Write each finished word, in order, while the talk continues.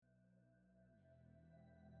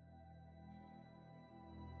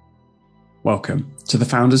Welcome to the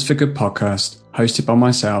Founders for Good podcast, hosted by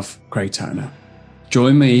myself, Craig Turner.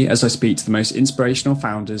 Join me as I speak to the most inspirational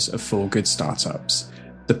founders of for good startups,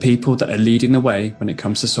 the people that are leading the way when it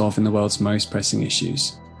comes to solving the world's most pressing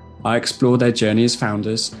issues. I explore their journey as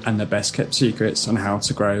founders and their best kept secrets on how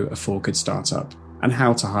to grow a for good startup and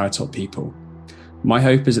how to hire top people. My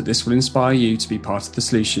hope is that this will inspire you to be part of the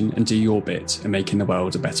solution and do your bit in making the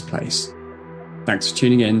world a better place. Thanks for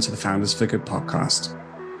tuning in to the Founders for Good podcast.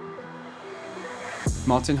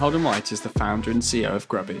 Martin Holden-White is the founder and CEO of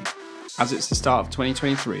Grubby. As it's the start of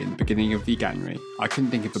 2023 and the beginning of Veganuary, I couldn't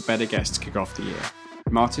think of a better guest to kick off the year.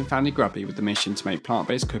 Martin founded Grubby with the mission to make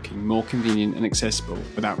plant-based cooking more convenient and accessible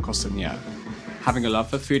without costing the earth. Having a love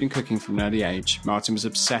for food and cooking from an early age, Martin was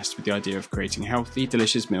obsessed with the idea of creating healthy,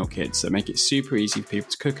 delicious meal kits that make it super easy for people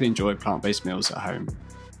to cook and enjoy plant-based meals at home.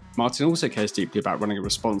 Martin also cares deeply about running a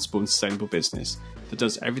responsible and sustainable business that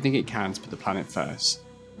does everything it can to put the planet first.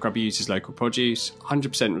 Grubby uses local produce, 100%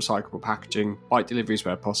 recyclable packaging, bite deliveries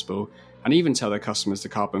where possible, and even tell their customers the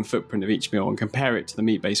carbon footprint of each meal and compare it to the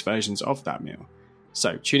meat-based versions of that meal.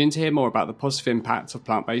 So tune in to hear more about the positive impact of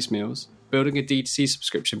plant-based meals, building a D2C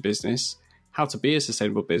subscription business, how to be a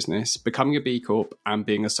sustainable business, becoming a B Corp, and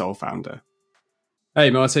being a sole founder. Hey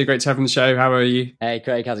Martin, great to have you on the show. How are you? Hey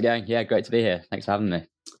Craig, how's it going? Yeah, great to be here. Thanks for having me.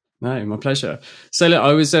 No, my pleasure. So look,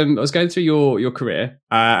 I was going through your career,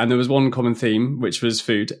 and there was one common theme, which was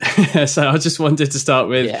food. So I just wanted to start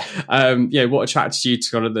with, what attracted you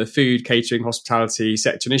to kind of the food, catering, hospitality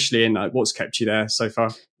sector initially, and what's kept you there so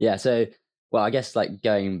far? Yeah, I guess like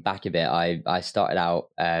going back a bit, I started out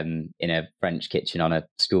in a French kitchen on a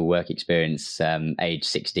school work experience, age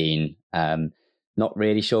 16. Not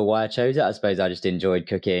really sure why I chose it. I suppose I just enjoyed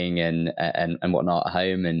cooking and whatnot at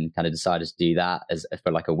home, and kind of decided to do that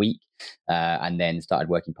for like a week, and then started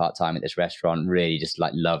working part-time at this restaurant. Really just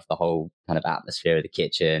like loved the whole kind of atmosphere of the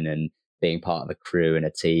kitchen and being part of a crew and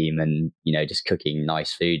a team, and just cooking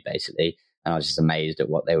nice food basically. And I was just amazed at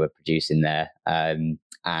what they were producing there,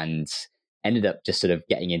 and ended up just sort of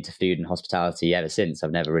getting into food and hospitality ever since.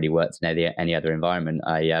 I've never really worked in any other environment.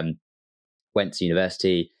 I went to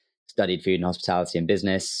university, studied food and hospitality and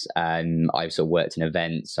business. I sort of worked in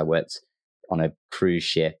events. I worked on a cruise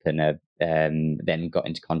ship, and then got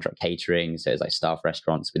into contract catering. So it was like staff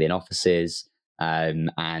restaurants within offices.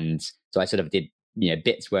 And so I sort of did,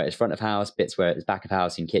 bits where it was front of house, bits where it was back of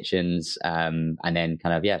house in kitchens. And then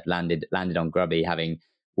kind of, landed on Grubby, having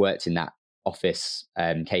worked in that office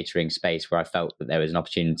catering space where I felt that there was an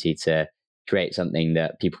opportunity to create something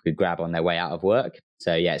that people could grab on their way out of work.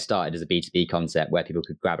 So it started as a B2B concept where people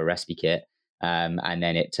could grab a recipe kit, and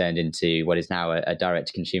then it turned into what is now a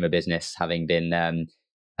direct-to-consumer business, having been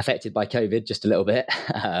affected by COVID just a little bit.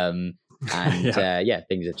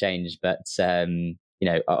 Things have changed, but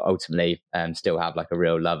ultimately still have like a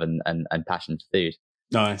real love and passion for food.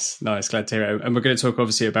 Nice. Glad to hear it. And we're going to talk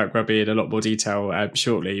obviously about Grubby in a lot more detail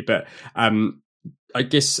shortly, but I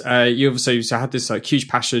guess you also had this like huge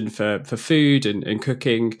passion for food and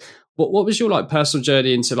cooking. What was your like personal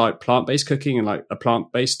journey into like plant-based cooking and like a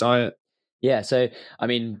plant-based diet? Yeah, so I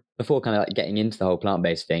mean, before kind of like getting into the whole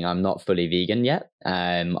plant-based thing, I'm not fully vegan yet.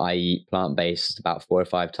 I eat plant-based about 4 or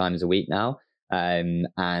 5 times a week now.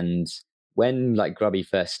 And when like Grubby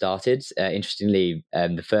first started, interestingly,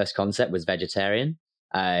 the first concept was vegetarian.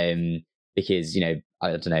 Because, I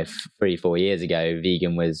don't know, 3-4 years ago,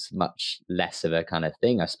 vegan was much less of a kind of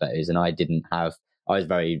thing, I suppose. And I was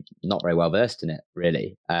not very well versed in it,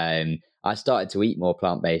 really. I started to eat more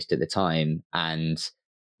plant-based at the time, and,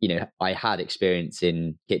 I had experience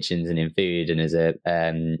in kitchens and in food and as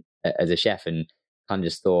a chef, and kind of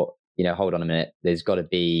just thought, hold on a minute, there's got to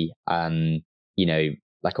be,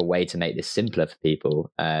 like a way to make this simpler for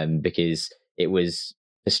people, because it was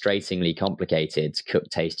frustratingly complicated to cook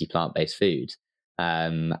tasty plant-based food.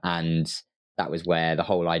 And that was where the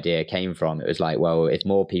whole idea came from. It was like, well, if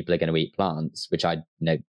more people are going to eat plants, which I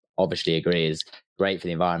obviously agree is great for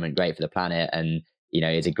the environment, great for the planet, and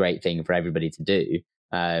is a great thing for everybody to do,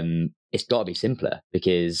 it's got to be simpler,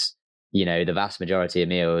 because the vast majority of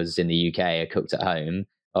meals in the UK are cooked at home.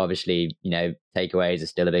 Obviously, takeaways are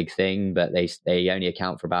still a big thing, but they only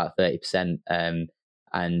account for about 30%.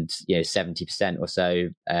 And 70% or so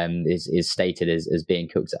is stated as being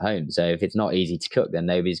cooked at home. So if it's not easy to cook, then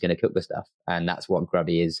nobody's going to cook the stuff, and that's what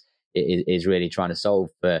Grubby is really trying to solve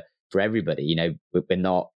for everybody. We're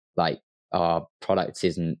not like, our product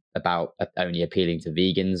isn't about only appealing to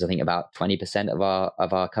vegans. I think about 20% of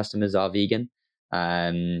our customers are vegan,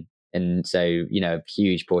 and so a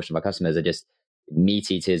huge portion of our customers are just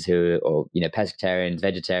meat eaters or pescatarians,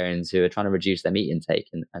 vegetarians who are trying to reduce their meat intake,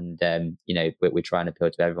 and we're trying to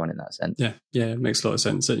appeal to everyone in that sense. Yeah, it makes a lot of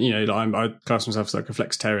sense. And, I class myself as like a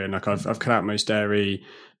flexitarian. Like I've cut out most dairy,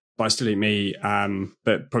 but I still eat meat,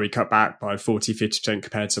 but probably cut back by 40-50%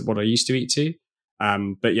 compared to what I used to eat to.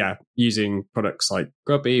 But yeah, using products like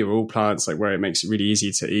Grubby or All Plants, like where it makes it really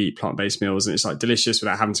easy to eat plant-based meals, and it's like delicious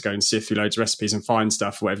without having to go and sift through loads of recipes and find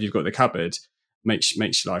stuff, whatever you've got in the cupboard, makes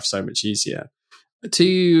your life so much easier.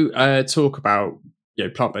 To talk about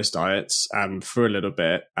plant-based diets for a little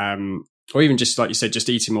bit, or even just like you said, just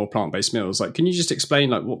eating more plant-based meals. Like, can you just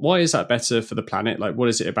explain like why is that better for the planet? Like, what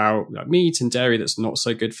is it about like meat and dairy that's not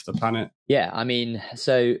so good for the planet? Yeah, I mean,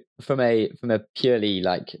 so from a purely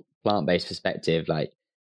like plant-based perspective, like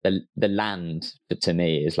the land to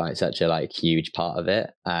me is like such a like huge part of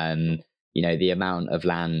it. The amount of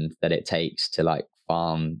land that it takes to like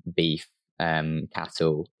farm beef,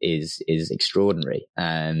 cattle is extraordinary.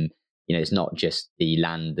 It's not just the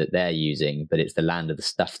land that they're using, but it's the land of the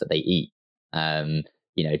stuff that they eat.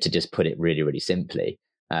 To just put it really, really simply,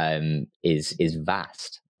 is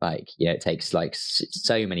vast. Like, it takes like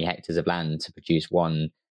so many hectares of land to produce one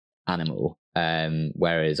animal,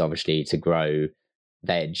 whereas obviously to grow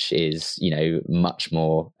veg is much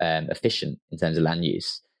more efficient in terms of land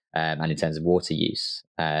use, and in terms of water use,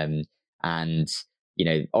 and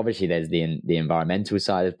obviously there's the environmental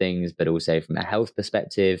side of things, but also from a health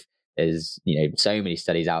perspective, there's so many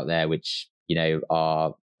studies out there which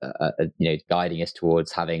are guiding us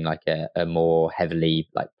towards having like a more heavily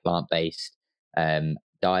like plant-based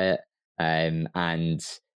diet, and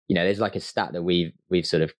there's like a stat that we've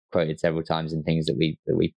sort of quoted several times in things that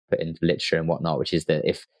we put into literature and whatnot, which is that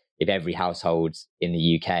if every household in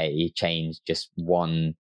the UK changed just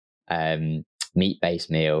one meat-based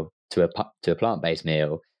meal to a plant-based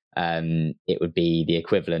meal, it would be the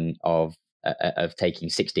equivalent of taking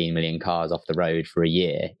 16 million cars off the road for a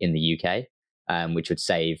year in the UK, which would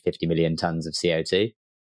save 50 million tons of CO2.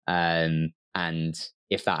 And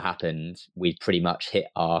if that happened, we'd pretty much hit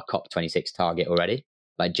our COP26 target already,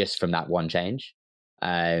 like just from that one change.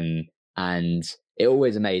 And it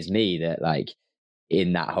always amazed me that like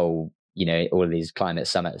in that whole, all of these climate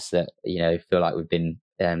summits that, feel like we've been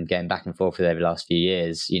going back and forth with over the last few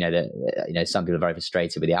years, that some people are very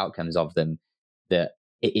frustrated with the outcomes of them, that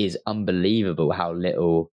it is unbelievable how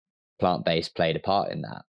little plant-based played a part in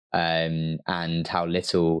that, and how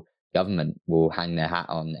little government will hang their hat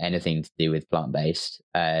on anything to do with plant-based.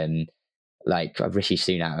 Like Rishi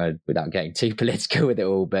Sunak, without getting too political with it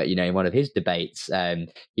all, but in one of his debates,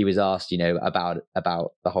 he was asked, about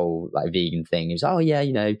the whole like vegan thing. He was, oh yeah,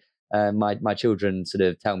 my children sort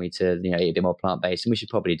of tell me to eat a bit more plant-based, and we should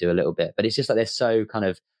probably do a little bit. But it's just like they're so kind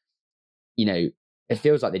of, it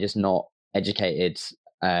feels like they're just not educated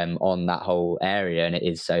on that whole area, and it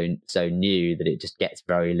is so new that it just gets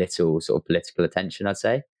very little sort of political attention, I'd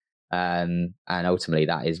say. And ultimately,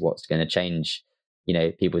 that is what's going to change,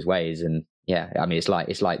 people's ways. And yeah, I mean, it's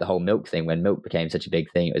like the whole milk thing. When milk became such a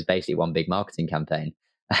big thing, it was basically one big marketing campaign,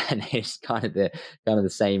 and it's kind of the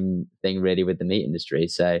same thing really with the meat industry.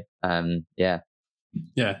 So yeah,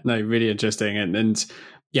 no, really interesting. And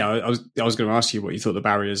yeah, I was going to ask you what you thought the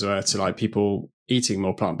barriers were to like people eating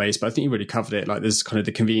more plant-based, but I think you really covered it. Like, there's kind of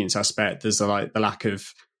the convenience aspect. There's the lack of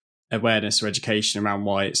awareness or education around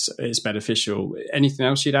why it's beneficial. Anything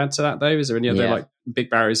else you'd add to that, though? Is there any other like big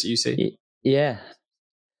barriers that you see? Yeah,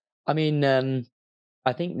 I mean,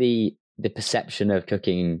 I think the perception of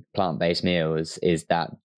cooking plant-based meals is that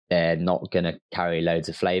they're not going to carry loads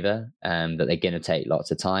of flavor, that they're going to take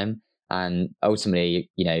lots of time, and ultimately,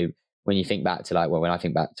 when you think back to when I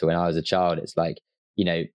think back to when I was a child, it's like,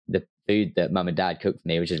 the food that mum and dad cooked for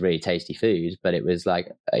me, which is really tasty food, but it was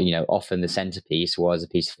like, often the centerpiece was a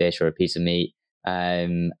piece of fish or a piece of meat.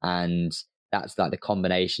 And that's like the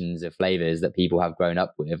combinations of flavors that people have grown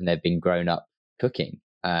up with, and they've been grown up cooking.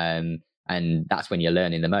 And that's when you're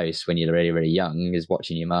learning the most, when you're really, really young, is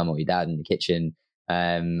watching your mum or your dad in the kitchen,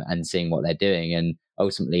 and seeing what they're doing. And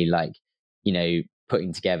ultimately, like,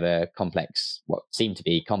 putting together what seem to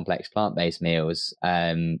be complex plant-based meals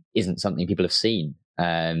isn't something people have seen.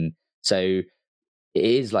 So it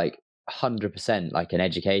is like 100% like an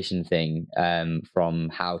education thing, from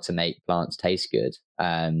how to make plants taste good,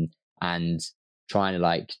 and trying to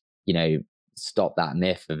like, stop that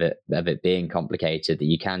myth of it being complicated, that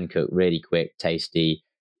you can cook really quick, tasty,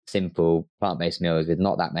 simple plant-based meals with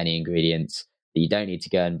not that many ingredients, that you don't need to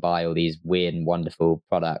go and buy all these weird and wonderful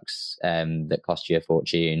products that cost you a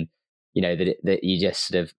fortune. That you just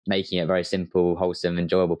sort of making it a very simple, wholesome,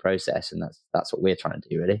 enjoyable process, and that's what we're trying to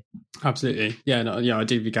do, really. Absolutely, yeah. I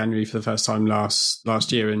did Veganuary for the first time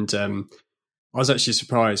last year, and I was actually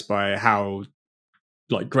surprised by how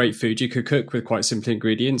like great food you could cook with quite simple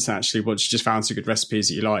ingredients. Actually, once you just found some good recipes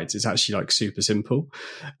that you liked, it's actually like super simple.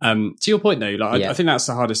 To your point though, like I think that's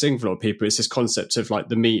the hardest thing for a lot of people. It's this concept of like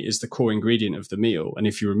the meat is the core ingredient of the meal, and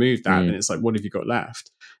if you remove that, then it's like, what have you got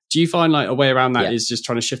left? Do you find like a way around that is just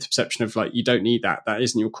trying to shift the perception of like, you don't need that, that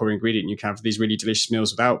isn't your core ingredient, you can have these really delicious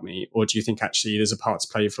meals without meat? Or do you think actually there's a part to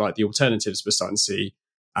play for like the alternatives we're starting to see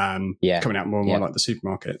coming out more and more like the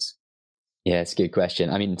supermarkets? Yeah, it's a good question.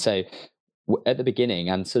 I mean, so at the beginning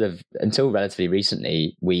and sort of until relatively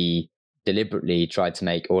recently, we deliberately tried to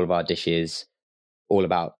make all of our dishes all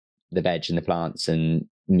about the veg and the plants, and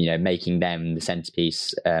making them the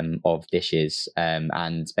centerpiece of dishes.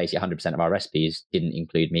 And basically 100% of our recipes didn't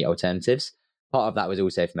include meat alternatives. Part of that was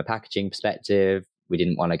also from a packaging perspective. We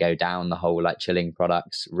didn't want to go down the whole like chilling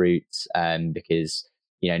products route, because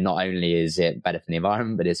not only is it better for the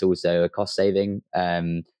environment, but it's also a cost saving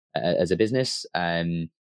as a business.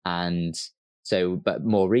 And so, but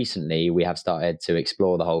more recently, we have started to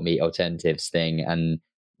explore the whole meat alternatives thing. And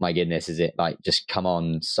my goodness, is it like just come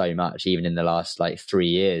on so much, even in the last like 3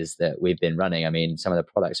 years that we've been running. I mean, some of the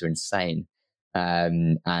products are insane.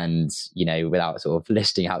 And, without sort of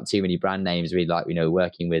listing out too many brand names, we're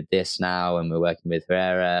working with this now, and we're working with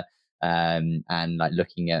Herrera, and like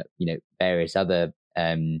looking at, various other,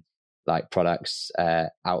 like products,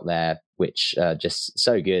 out there, which are just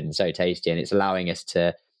so good and so tasty. And it's allowing us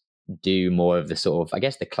to do more of the sort of, I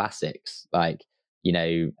guess, the classics, like,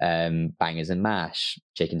 bangers and mash,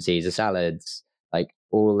 chicken Caesar salads, like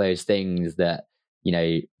all those things that,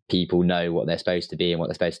 people know what they're supposed to be and what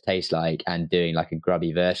they're supposed to taste like, and doing like a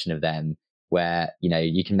grubby version of them where,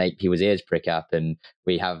 you can make people's ears prick up. And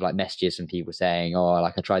we have like messages from people saying, oh,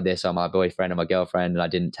 like I tried this on my boyfriend or my girlfriend and I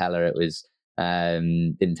didn't tell her it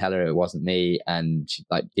wasn't me. And she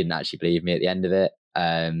like didn't actually believe me at the end of it.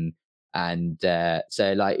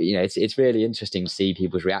 So like, it's really interesting to see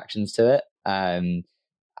people's reactions to it. And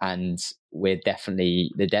there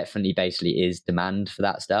definitely basically is demand for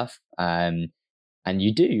that stuff. And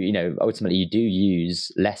you do, ultimately you do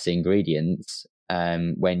use less ingredients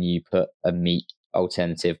when you put a meat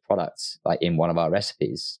alternative product like in one of our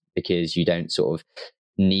recipes, because you don't sort of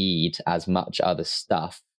need as much other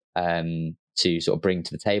stuff to sort of bring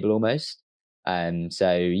to the table almost.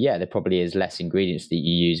 So yeah, there probably is less ingredients that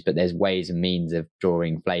you use, but there's ways and means of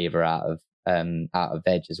drawing flavor out of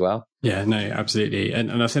veg as well. Yeah, no, absolutely.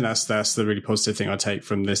 And I think that's the really positive thing I take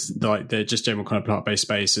from this, like the just general kind of plant-based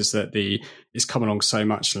space, is that it's come along so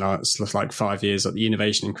much in the last like 5 years, like the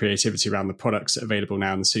innovation and creativity around the products that are available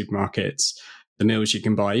now in the supermarkets, the meals you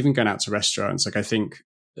can buy, even going out to restaurants. Like I think,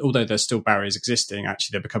 although there's still barriers existing,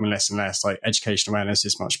 actually they're becoming less and less. Like education awareness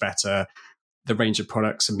is much better. The range of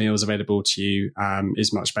products and meals available to you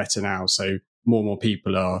is much better now. So more and more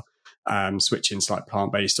people are switching to like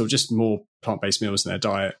plant-based, or just more plant-based meals in their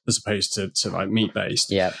diet as opposed to like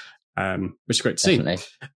meat-based. Yeah. Which is great to see.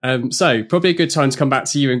 So probably a good time to come back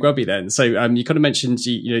to you and Grubby then. So you kind of mentioned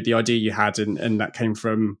the idea you had, and that came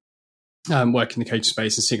from working in the coaching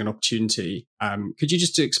space and seeing an opportunity. Could you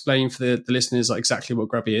just explain for the listeners like exactly what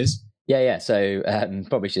Grubby is? Yeah. So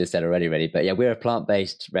probably should have said already, really. But yeah, we're a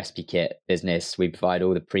plant-based recipe kit business. We provide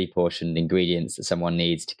all the pre-portioned ingredients that someone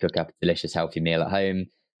needs to cook up a delicious, healthy meal at home.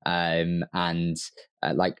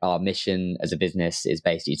 Like our mission as a business is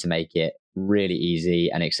basically to make it really easy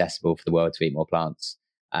and accessible for the world to eat more plants.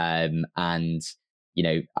 I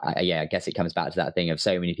guess it comes back to that thing of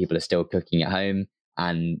so many people are still cooking at home,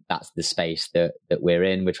 and that's the space that we're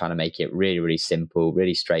in. We're trying to make it really, really simple,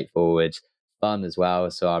 really straightforward, fun as well.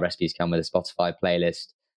 So our recipes come with a Spotify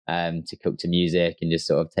playlist to cook to music and just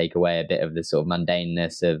sort of take away a bit of the sort of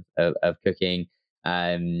mundaneness of cooking.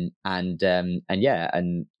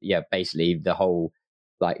 Basically the whole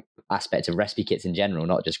like aspect of recipe kits in general,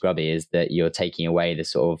 not just Grubby, is that you're taking away the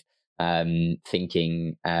sort of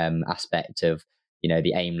thinking aspect of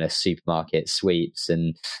the aimless supermarket sweeps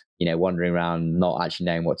and wandering around not actually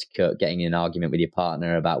knowing what to cook, getting in an argument with your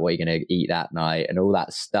partner about what you're going to eat that night, and all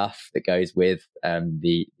that stuff that goes with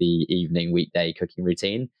the evening weekday cooking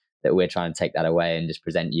routine. That we're trying to take that away and just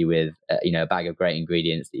present you with a bag of great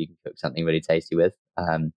ingredients that you can cook something really tasty with.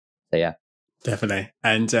 So yeah, definitely.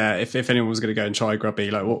 And if anyone was going to go and try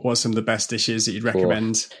Grubby, like what are some of the best dishes that you'd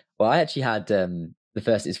recommend? Well, I actually had it's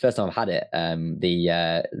the first time I've had it.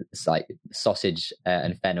 It's like sausage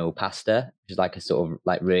and fennel pasta, which is like a sort of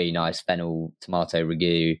like really nice fennel tomato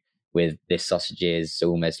ragu with this sausages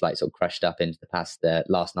almost like sort of crushed up into the pasta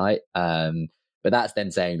last night. But that's then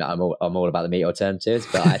saying that I'm all about the meat alternatives,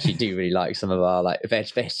 but I actually do really like some of our like veg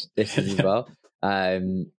dishes as well.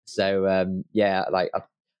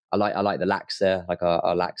 I like the laksa, like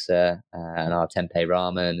our laksa and our tempeh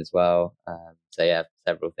ramen as well. So yeah,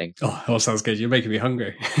 several things. Oh, all sounds good. You're making me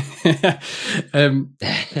hungry.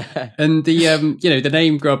 And the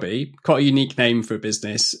name Grubby, quite a unique name for a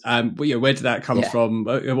business. Where did that come from?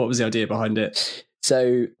 What was the idea behind it?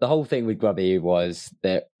 So the whole thing with Grubby was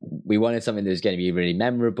that we wanted something that was going to be really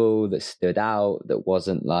memorable, that stood out, that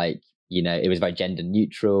wasn't like, it was very gender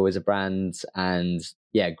neutral as a brand. And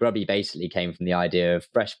yeah, Grubby basically came from the idea of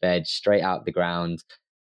fresh veg straight out the ground.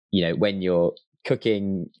 When you're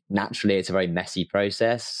cooking, naturally, it's a very messy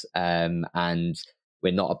process. And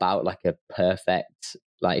we're not about like a perfect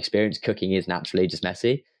like experience. Cooking is naturally just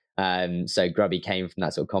messy. So Grubby came from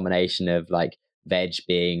that sort of combination of like veg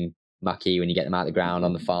being mucky when you get them out of the ground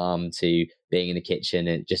on the farm to being in the kitchen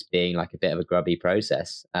and just being like a bit of a grubby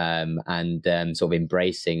process, and sort of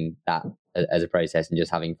embracing that as a process and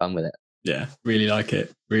just having fun with it. Yeah, really like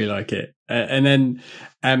it. And then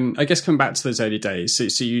I guess coming back to those early days,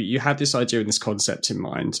 so you had this idea and this concept in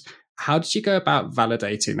mind. How did you go about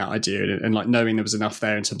validating that idea and like knowing there was enough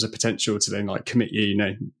there in terms of potential to then like commit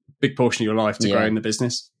big portion of your life to growing the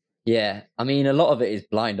business? Yeah, I mean, a lot of it is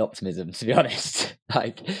blind optimism, to be honest.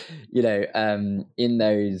 Like, in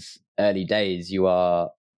those early days, you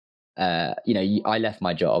are, I left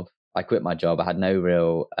my job. I quit my job. I had no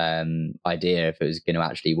real idea if it was going to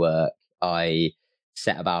actually work. I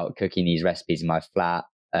set about cooking these recipes in my flat.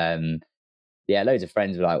 Loads of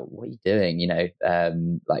friends were like, "What are you doing?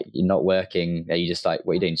 Like you're not working. Are you just like,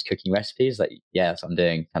 what are you doing? Just cooking recipes?" Like, yeah, that's what I'm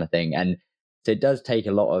doing, kind of thing. And so it does take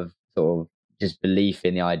a lot of sort of just belief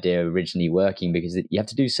in the idea of originally working, because you have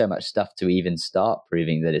to do so much stuff to even start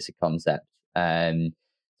proving that it's a concept. So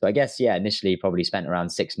I guess, initially probably spent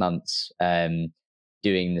around 6 months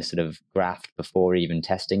doing the sort of graft before even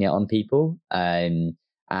testing it on people. And,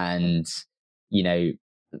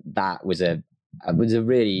 that was a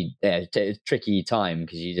really tricky time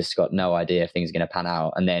because you just got no idea if things are going to pan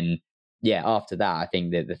out. And then, after that, I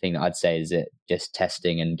think that the thing that I'd say is that just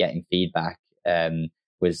testing and getting feedback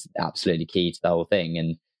was absolutely key to the whole thing.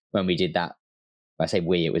 And when we did that, I say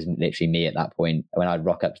we, it was literally me at that point. When I'd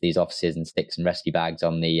rock up to these offices and stick some rescue bags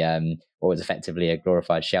on the what was effectively a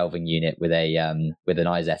glorified shelving unit with an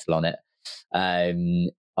iZettle on it.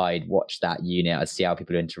 I'd watch that unit. I'd see how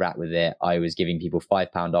people interact with it. I was giving people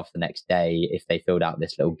 £5 off the next day if they filled out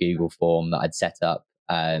this little Google form that I'd set up.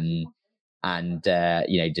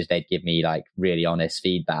 Just they'd give me like really honest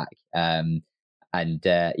feedback. That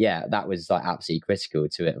was like absolutely critical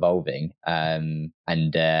to it evolving. I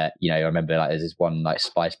remember like there's this one like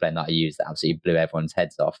spice blend that I used that absolutely blew everyone's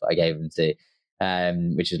heads off that I gave them to,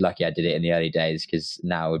 which was lucky I did it in the early days, because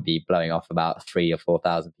now it would be blowing off about 3,000 or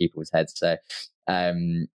 4,000 people's heads. So,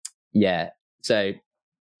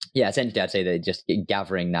 essentially I'd say that just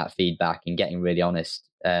gathering that feedback and getting really honest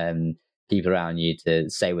people around you to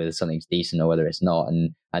say whether something's decent or whether it's not,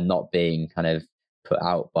 and not being kind of put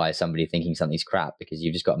out by somebody thinking something's crap, because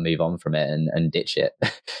you've just got to move on from it and ditch it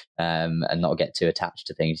and not get too attached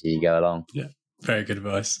to things as you go along. Yeah, very good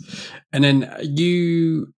advice. And then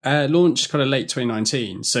you launched kind of late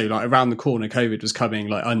 2019, so like around the corner COVID was coming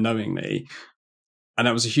like unknowingly, and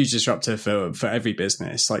that was a huge disruptor for every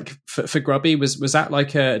business. Like for Grubby, was that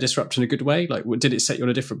like a disruption in a good way? Like did it set you on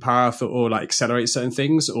a different path or like accelerate certain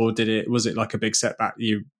things, or was it like a big setback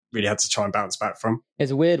you really had to try and bounce back from?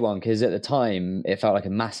 It's a weird one, because at the time it felt like a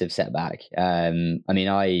massive setback. I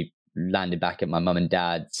landed back at my mum and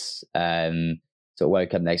dad's, sort of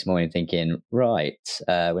woke up next morning thinking, right,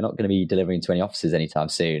 we're not going to be delivering to any offices anytime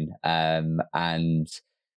soon. And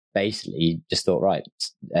basically just thought, right,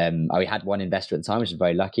 we had one investor at the time, which was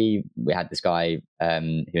very lucky. We had this guy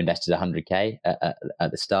who invested 100k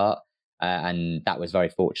at the start, and that was very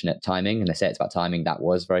fortunate timing. And I say it's about timing. That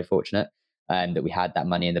was very fortunate. That we had that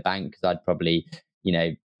money in the bank, because I'd probably,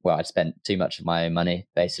 I'd spent too much of my own money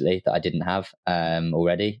basically that I didn't have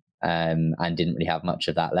already, and didn't really have much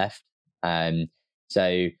of that left. In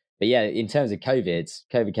terms of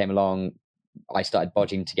COVID came along. I started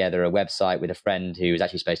bodging together a website with a friend who was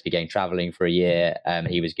actually supposed to be going traveling for a year.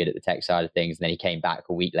 He was good at the tech side of things. And then he came back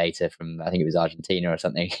a week later from, I think it was Argentina or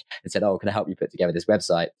something, and said, "Oh, can I help you put together this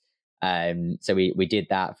website?" So we did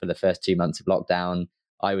that for the first 2 months of lockdown.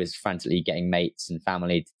 I was frantically getting mates and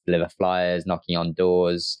family to deliver flyers, knocking on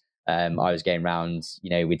doors. I was going around,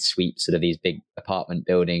 we'd sweep sort of these big apartment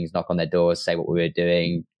buildings, knock on their doors, say what we were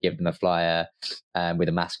doing, give them a flyer with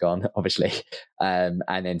a mask on, obviously, and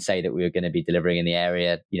then say that we were going to be delivering in the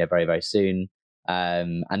area, very, very soon.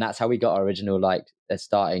 And that's how we got our original,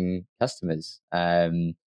 starting customers.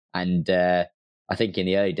 I think in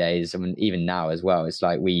the early days, I mean, even now as well, it's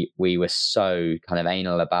like we were so kind of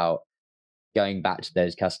anal about going back to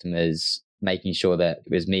those customers, making sure that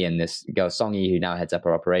it was me and this girl Songy, who now heads up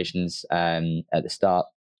our operations at the start,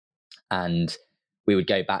 and we would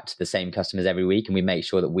go back to the same customers every week, and we make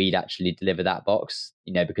sure that we'd actually deliver that box,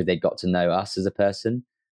 because they'd got to know us as a person.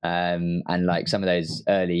 And like some of those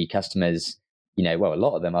early customers, a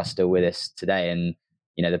lot of them are still with us today. And,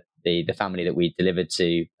 the family that we delivered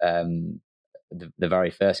to, the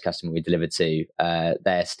very first customer we delivered to,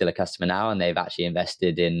 they're still a customer now, and they've actually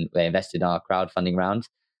invested in our crowdfunding round.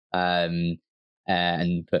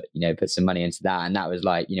 And put some money into that. And that was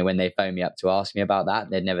like, when they phoned me up to ask me about that,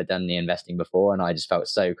 they'd never done any investing before. And I just felt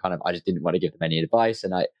so I just didn't want to give them any advice.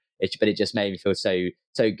 But it just made me feel so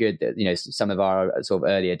good that, some of our sort of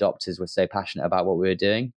early adopters were so passionate about what we were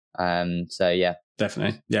doing. So yeah.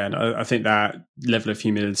 Definitely. Yeah. And I think that level of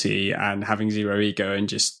humility and having zero ego and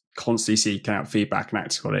just constantly seeking out feedback and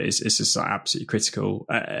acting on it is just like absolutely critical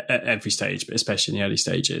at every stage, but especially in the early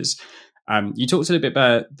stages. You talked a little bit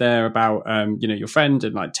about your friend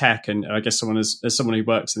and like tech, and I guess as someone who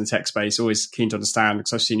works in the tech space, always keen to understand,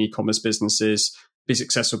 because I've seen e-commerce businesses be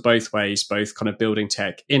successful both ways, both kind of building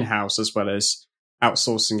tech in-house as well as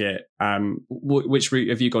outsourcing it. Which route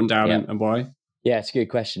have you gone down, and why? Yeah, it's a good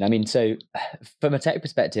question. I mean, so from a tech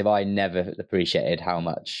perspective, I never appreciated how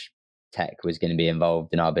much tech was going to be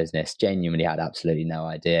involved in our business. Genuinely had absolutely no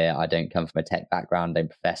idea. I don't come from a tech background, don't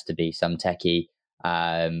profess to be some techie.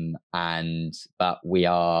 But we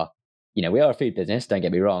are a food business, don't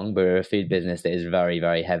get me wrong, but we're a food business that is very,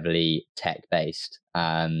 very heavily tech based.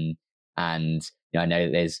 And I know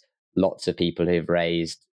that there's lots of people who've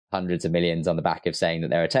raised hundreds of millions on the back of saying that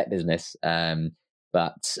they're a tech business.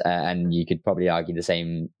 But you could probably argue the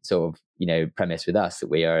same sort of, premise with us, that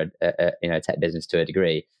we are a tech business to a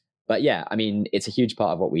degree. But yeah, I mean, it's a huge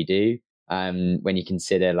part of what we do. When you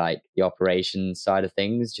consider like the operations side of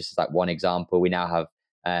things, just as like one example, we now have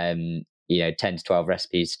 10 to 12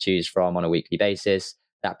 recipes to choose from on a weekly basis.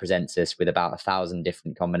 That presents us with about 1,000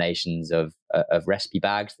 different combinations of recipe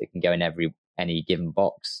bags that can go in any given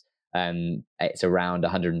box. It's around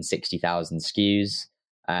 160,000 SKUs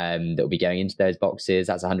that will be going into those boxes.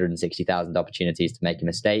 That's 160,000 opportunities to make a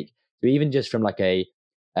mistake. So even just from like a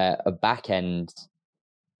back end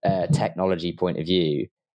technology point of view,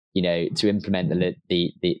 to implement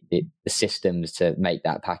the systems to make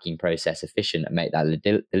that packing process efficient and make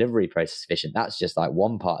that delivery process efficient, that's just like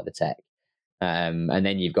one part of the tech. And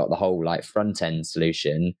then you've got the whole like front end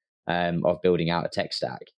solution of building out a tech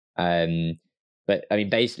stack. But I mean,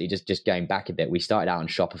 basically, just going back a bit, we started out on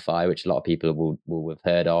Shopify, which a lot of people will have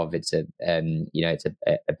heard of. It's a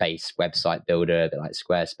base website builder, that like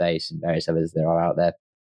Squarespace and various others that are out there.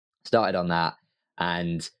 Started on that,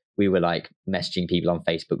 and we were like messaging people on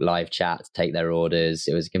Facebook live chat to take their orders.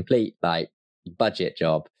 It was a complete like budget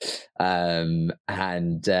job. But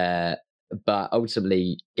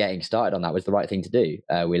ultimately getting started on that was the right thing to do.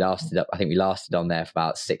 I think we lasted on there for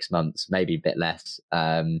about 6 months, maybe a bit less,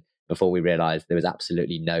 before we realized there was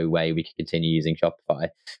absolutely no way we could continue using Shopify.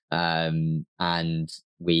 And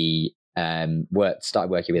we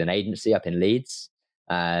started working with an agency up in Leeds,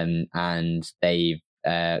 and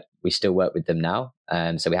we still work with them now.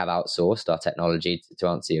 So we have outsourced our technology to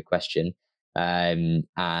answer your question. And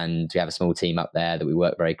we have a small team up there that we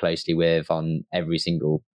work very closely with on every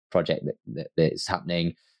single project that's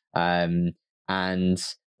happening.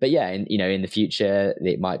 But yeah, in the future,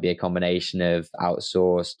 it might be a combination of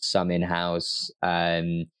outsourced, some in-house,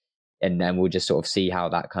 and then we'll just sort of see how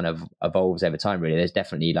that kind of evolves over time. Really, there's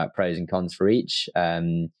definitely like pros and cons for each.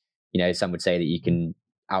 Some would say that you can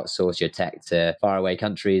outsource your tech to faraway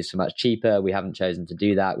countries for much cheaper. We haven't chosen to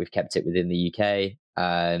do that. We've kept it within the UK.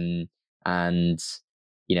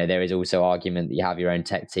 There is also argument that you have your own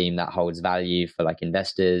tech team that holds value for like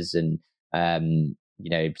investors and,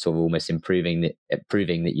 sort of almost proving that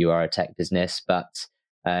you are a tech business. But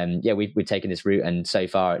we've taken this route, and so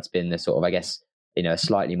far it's been the sort of, I guess, a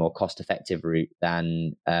slightly more cost-effective route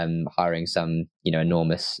than hiring some,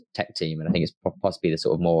 enormous tech team. And I think it's possibly the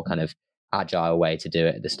sort of more kind of agile way to do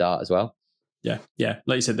it at the start as well. Yeah.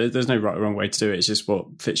 Like you said, there's no right or wrong way to do it. It's just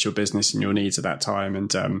what fits your business and your needs at that time.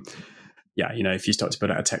 And if you start to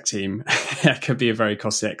build out a tech team, it could be a very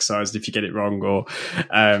costly exercise. If you get it wrong, or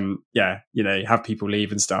have people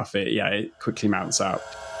leave and stuff, it quickly mounts up.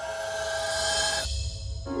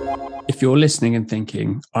 If you're listening and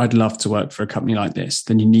thinking, I'd love to work for a company like this,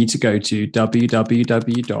 then you need to go to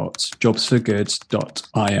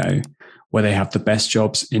www.jobsforgood.io, where they have the best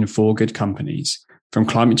jobs in for good companies. From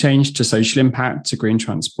climate change to social impact to green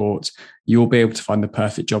transport, you'll be able to find the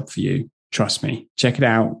perfect job for you. Trust me. Check it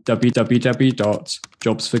out,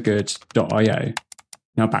 www.jobsforgood.io.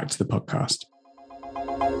 Now back to the podcast.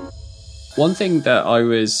 One thing that I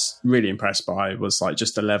was really impressed by was like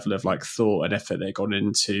just the level of like thought and effort that gone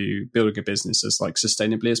into building a business as like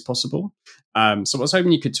sustainably as possible. So what I was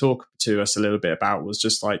hoping you could talk to us a little bit about was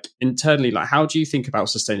just like internally, like how do you think about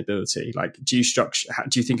sustainability? Like do you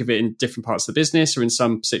think of it in different parts of the business or in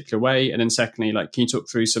some particular way? And then secondly, like can you talk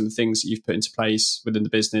through some things that you've put into place within the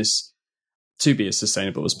business to be as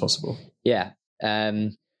sustainable as possible? Yeah. So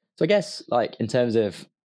I guess like in terms of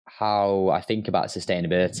how I think about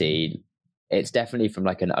sustainability, it's definitely from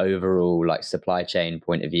like an overall like supply chain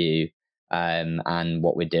point of view, and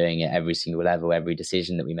what we're doing at every single level, every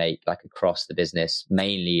decision that we make like across the business,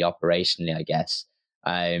 mainly operationally, I guess.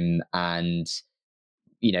 And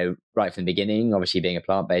right from the beginning, obviously being a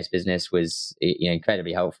plant-based business was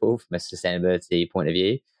incredibly helpful from a sustainability point of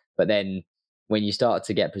view. But then when you start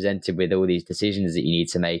to get presented with all these decisions that you need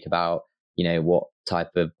to make about what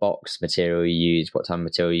type of box material you use, what type of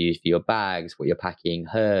material you use for your bags, what you're packing,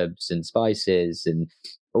 herbs and spices and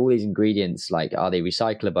all these ingredients, like are they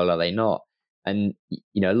recyclable, are they not? And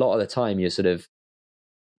a lot of the time you're sort of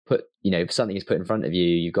put, if something is put in front of you,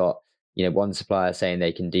 you've got one supplier saying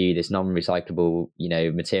they can do this non-recyclable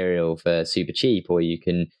material for super cheap, or you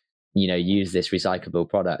can use this recyclable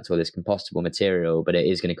product or this compostable material, but it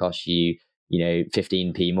is going to cost you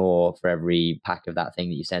 15p more for every pack of that thing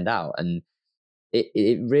that you send out. And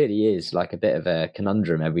it really is like a bit of a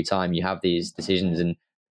conundrum every time you have these decisions. And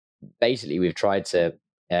basically we've tried to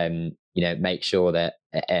make sure that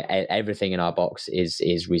everything in our box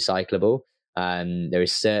is recyclable. There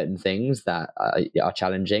is certain things that are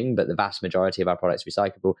challenging, but the vast majority of our products are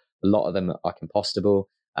recyclable. A lot of them are compostable.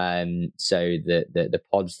 So the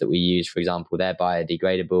pods that we use, for example, they're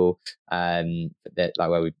biodegradable. That like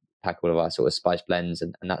where we pack all of our sort of spice blends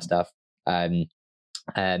and that stuff.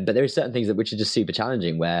 But there are certain things which are just super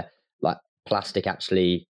challenging, where like plastic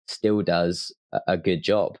actually still does a good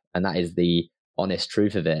job, and that is the honest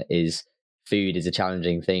truth of it. Is food is a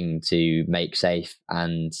challenging thing to make safe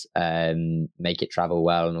and make it travel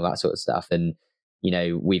well and all that sort of stuff. And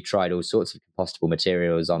we've tried all sorts of compostable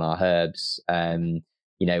materials on our herbs.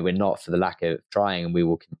 We're not for the lack of trying, and we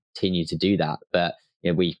will continue to do that. But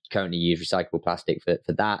we currently use recyclable plastic for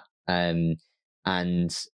that.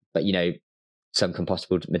 But some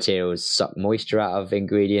compostable materials suck moisture out of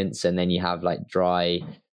ingredients, and then you have like dry,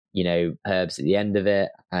 herbs at the end of it,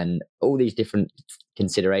 and all these different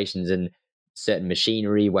considerations. And certain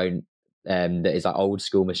machinery won't, that is like old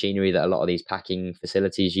school machinery that a lot of these packing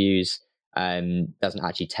facilities use, doesn't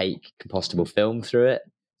actually take compostable film through it.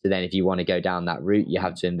 So then if you want to go down that route, you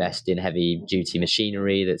have to invest in heavy duty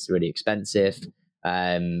machinery that's really expensive.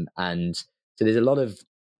 And so there's a lot of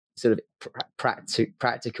sort of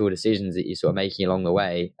practical decisions that you're sort of making along the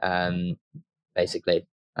way, basically.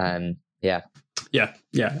 Yeah.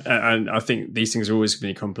 And I think these things are always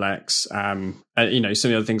going to be complex. And some of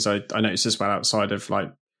the other things I noticed as well, outside of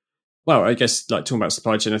like, well, I guess like talking about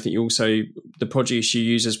supply chain, I think you also, the produce you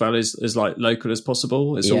use as well is like local as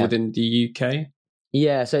possible. It's all within the UK.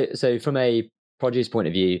 Yeah. So from a produce point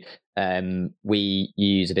of view, we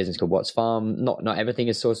use a business called What's Farm. Not everything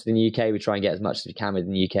is sourced in the UK. We try and get as much as we can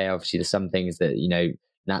within the UK. Obviously, there's some things that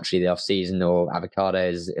naturally the off season, or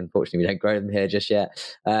avocados. Unfortunately, we don't grow them here just yet.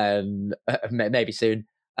 Maybe soon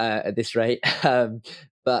at this rate. So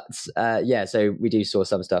we do source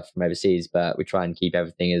some stuff from overseas, but we try and keep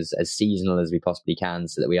everything as seasonal as we possibly can,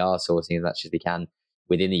 so that we are sourcing as much as we can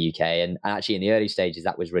within the UK. And actually in the early stages,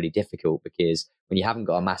 that was really difficult, because when you haven't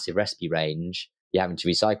got a massive recipe range, you're having to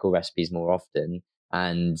recycle recipes more often,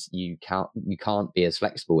 and you can't be as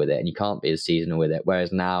flexible with it, and you can't be as seasonal with it.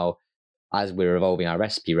 Whereas now, as we're evolving our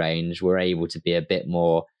recipe range, we're able to be a bit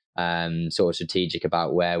more sort of strategic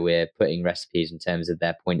about where we're putting recipes in terms of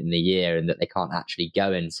their point in the year, and that they can't actually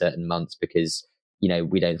go in certain months because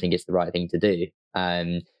we don't think it's the right thing to do.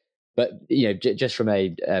 But just from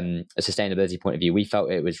a sustainability point of view, we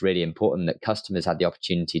felt it was really important that customers had the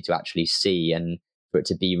opportunity to actually see, and for it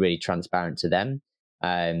to be really transparent to them.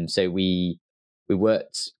 So we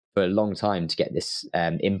worked for a long time to get this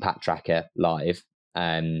impact tracker live.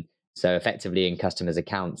 So effectively, in customers'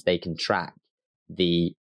 accounts, they can track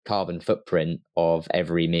the carbon footprint of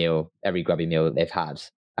every Grubby meal that they've had.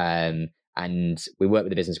 And we work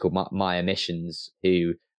with a business called My Emissions,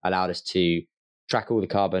 who allowed us to track all the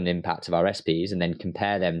carbon impact of our recipes and then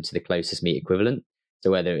compare them to the closest meat equivalent.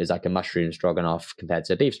 So whether it was like a mushroom stroganoff compared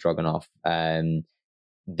to a beef stroganoff,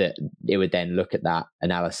 that it would then look at that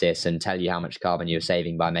analysis and tell you how much carbon you're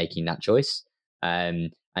saving by making that choice.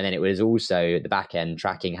 And then it was also at the back end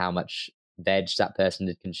tracking how much veg that person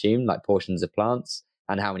had consumed, like portions of plants,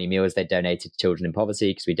 and how many meals they donated to children in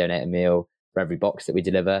poverty, because we donate a meal for every box that we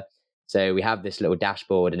deliver. So we have this little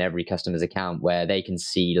dashboard in every customer's account where they can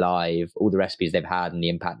see live all the recipes they've had and the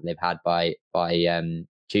impact that they've had by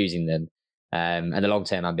choosing them. And the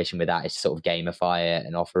long-term ambition with that is to sort of gamify it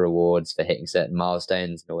and offer rewards for hitting certain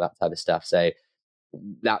milestones and all that type of stuff. So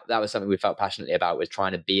that was something we felt passionately about, was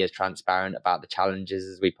trying to be as transparent about the challenges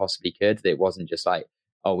as we possibly could. That it wasn't just like,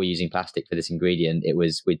 oh, we're using plastic for this ingredient. It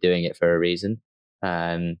was, we're doing it for a reason.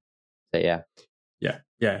 So yeah.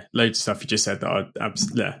 Yeah, loads of stuff you just said that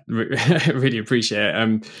I really appreciate.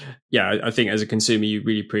 I think as a consumer, you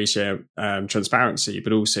really appreciate transparency,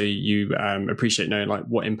 but also you appreciate knowing like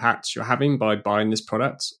what impact you're having by buying this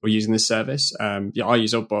product or using this service. I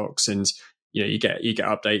use Oddbox, and you get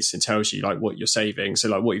updates and tells you like what you're saving. So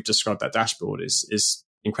like what you've described, that dashboard is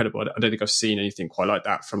incredible. I don't think I've seen anything quite like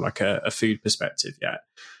that from like a food perspective yet.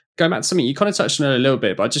 Going back to something you kind of touched on a little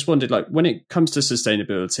bit, but I just wondered, like, when it comes to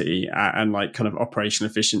sustainability and like kind of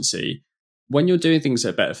operational efficiency, when you're doing things that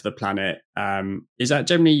are better for the planet, is that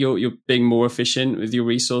generally you're being more efficient with your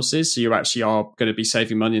resources, so you actually are going to be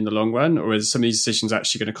saving money in the long run, or is some of these decisions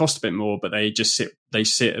actually going to cost a bit more, but they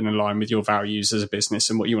sit and align with your values as a business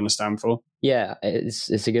and what you want to stand for? Yeah,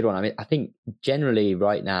 it's a good one. I mean, I think generally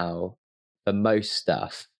right now for most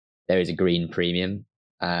stuff there is a green premium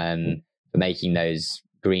for making those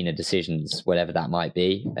greener decisions, whatever that might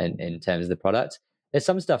be, in terms of the product. There's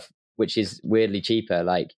some stuff which is weirdly cheaper.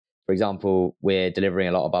 Like, for example, we're delivering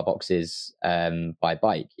a lot of our boxes by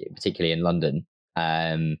bike, particularly in London.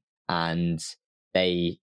 And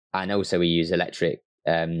also we use electric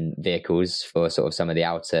vehicles for sort of some of the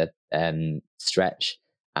outer stretch.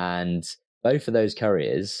 And both of those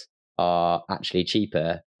couriers are actually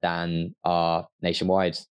cheaper than our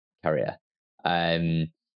nationwide courier,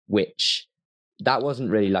 which that wasn't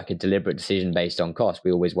really like a deliberate decision based on cost.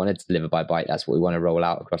 We always wanted to deliver by bike. That's what we want to roll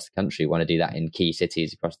out across the country. We want to do that in key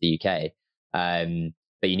cities across the UK.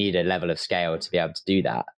 But you need a level of scale to be able to do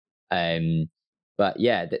that. But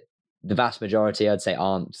yeah, the vast majority, I'd say,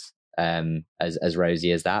 aren't as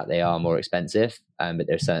rosy as that. They are more expensive, but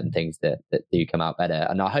there are certain things that do come out better.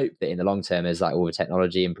 And I hope that in the long term, as like all the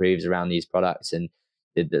technology improves around these products and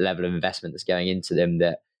the level of investment that's going into them,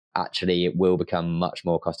 that actually it will become much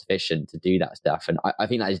more cost efficient to do that stuff. And I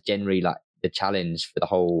think that is generally like the challenge for the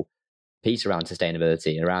whole piece around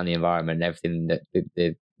sustainability and around the environment and everything that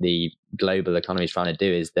the global economy is trying to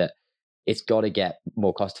do, is that it's got to get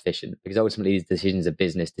more cost efficient, because ultimately these decisions are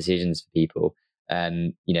business decisions for people.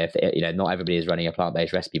 If not everybody is running a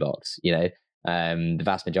plant-based recipe box, the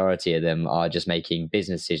vast majority of them are just making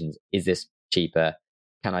business decisions. Is this cheaper?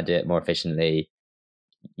 Can I do it more efficiently?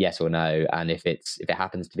 Yes or no. And if it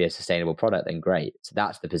happens to be a sustainable product, then great. So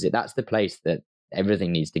that's the place that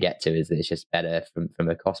everything needs to get to, is that it's just better from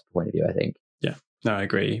a cost point of view, I think. Yeah, no, I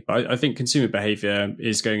agree. But I think consumer behavior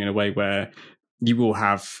is going in a way where you will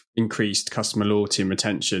have increased customer loyalty and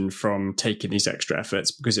retention from taking these extra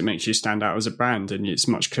efforts, because it makes you stand out as a brand, and it's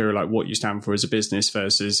much clearer like what you stand for as a business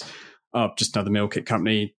versus just another meal kit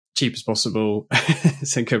company, cheap as possible.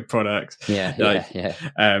 It's a good product. Yeah.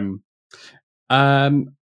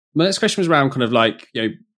 My next question was around kind of like,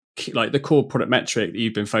 like the core product metric that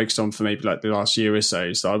you've been focused on for maybe like the last year or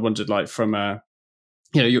so. So I wondered, like, from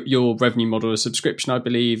your revenue model is subscription, I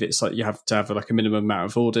believe it's like you have to have like a minimum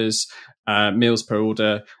amount of orders, meals per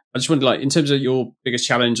order. I just wondered, like, in terms of your biggest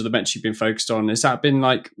challenge or the metric you've been focused on, has that been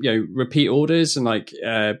like, repeat orders and like,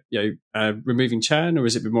 removing churn, or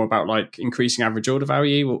has it been more about like increasing average order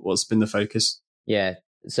value? What's been the focus? Yeah.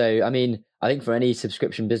 So, I mean, I think for any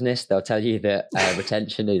subscription business, they'll tell you that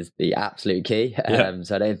retention is the absolute key. Yeah.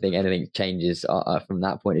 So I don't think anything changes from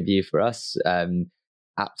that point of view for us.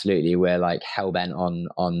 Absolutely, we're like hell-bent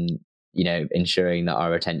on ensuring that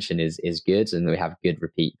our retention is good and that we have good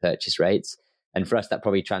repeat purchase rates. And for us, that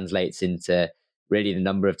probably translates into really the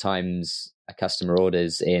number of times a customer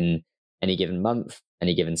orders in any given month,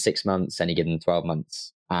 any given 6 months, any given 12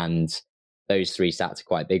 months. And those three stats are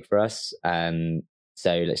quite big for us.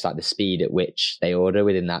 So it's like the speed at which they order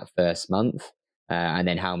within that first month, and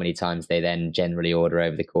then how many times they then generally order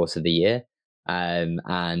over the course of the year.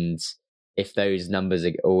 And if those numbers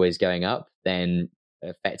are always going up, then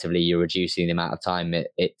effectively you're reducing the amount of time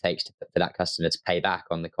it takes for that customer to pay back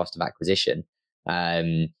on the cost of acquisition.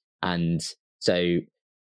 And so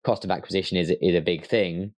cost of acquisition is a big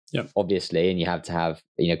thing, obviously, and you have to have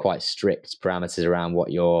quite strict parameters around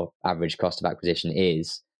what your average cost of acquisition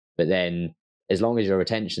is. But then, as long as your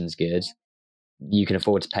retention's good, you can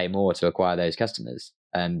afford to pay more to acquire those customers,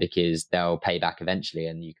 because they'll pay back eventually,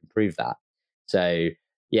 and you can prove that. So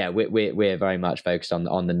yeah, we're very much focused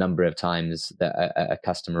on the number of times that a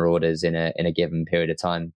customer orders in a given period of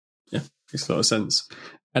time. Yeah, makes a lot of sense.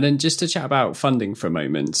 And then just to chat about funding for a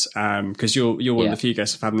moment, because you're one of the few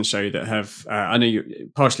guests I've had on the show that have, I know you're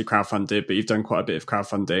partially crowdfunded, but you've done quite a bit of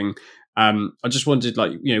crowdfunding. I just wondered,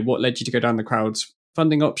 like, what led you to go down the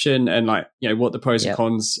crowdfunding option, and like, what the pros and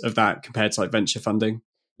cons of that compared to like venture funding?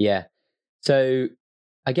 Yeah. So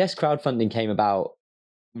I guess crowdfunding came about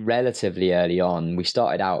relatively early on. We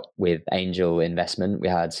started out with angel investment. We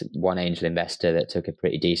had one angel investor that took a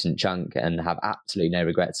pretty decent chunk and have absolutely no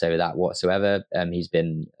regrets over that whatsoever. He's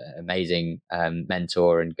been an amazing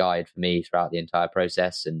mentor and guide for me throughout the entire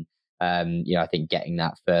process. And I think getting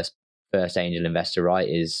that first angel investor right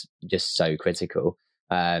is just so critical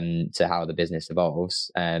to how the business evolves,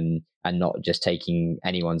 and not just taking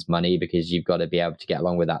anyone's money, because you've got to be able to get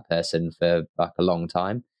along with that person for like a long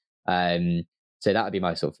time. So that would be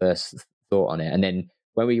my sort of first thought on it. And then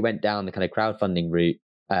when we went down the kind of crowdfunding route,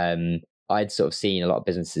 I'd sort of seen a lot of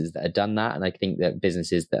businesses that had done that. And I think that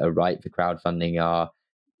businesses that are right for crowdfunding are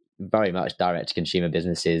very much direct to consumer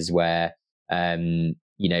businesses where,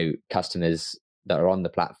 customers that are on the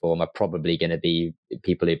platform are probably going to be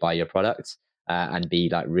people who buy your product and be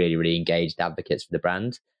like really, really engaged advocates for the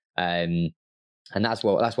brand. And that's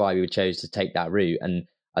why we chose to take that route. And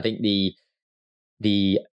I think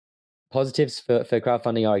the positives for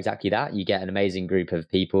crowdfunding are exactly that. You get an amazing group of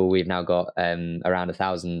people. We've now got around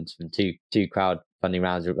 1,000 from two crowdfunding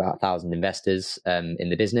rounds of about 1,000 investors in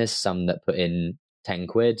the business. Some that put in 10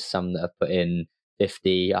 quid, some that have put in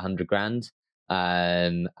 50, 100 grand.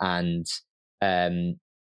 And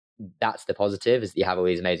that's the positive, is that you have all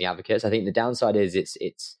these amazing advocates. I think the downside is it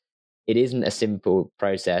isn't a simple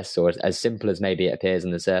process, or as simple as maybe it appears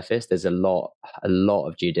on the surface. There's a lot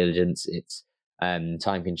of due diligence. It's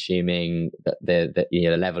time consuming, the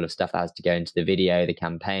level of stuff that has to go into the video, the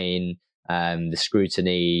campaign, the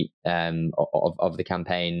scrutiny of the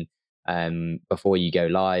campaign before you go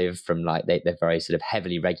live, from like they're very sort of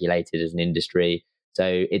heavily regulated as an industry.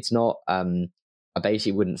 So it's not, I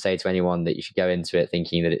basically wouldn't say to anyone that you should go into it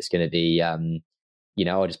thinking that it's going to be,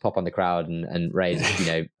 I'll just pop on the crowd and raise,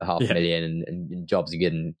 $500,000 and jobs are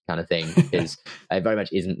good and kind of thing, because it very much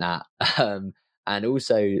isn't that. And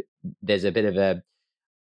also there's a bit of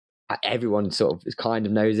everyone sort of kind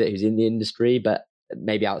of knows it who's in the industry, but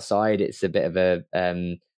maybe outside it's a bit of a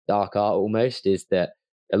dark art almost, is that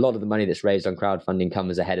a lot of the money that's raised on crowdfunding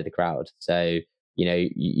comes ahead of the crowd. So,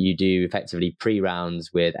 you do effectively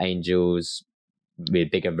pre-rounds with angels,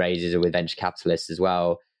 with bigger raises, or with venture capitalists as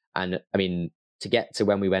well. And I mean, to get to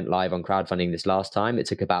when we went live on crowdfunding this last time, it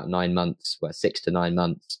took about 9 months, 6 to 9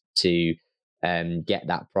 months to get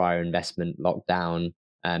that prior investment locked down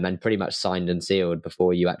and pretty much signed and sealed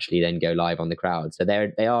before you actually then go live on the crowd. So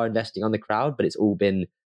they are investing on the crowd, but it's all been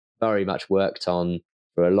very much worked on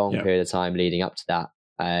for a long period of time leading up to that.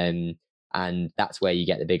 And that's where you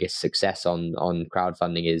get the biggest success on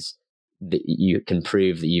crowdfunding, is that you can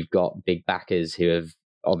prove that you've got big backers who have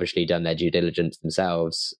obviously done their due diligence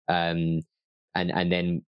themselves. And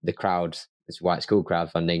then the crowd, that's why it's called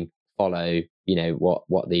crowdfunding, follow,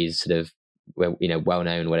 what these sort of,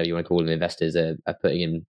 well-known, whatever you want to call them, investors are putting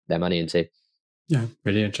in their money into. Yeah,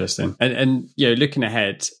 really interesting. And looking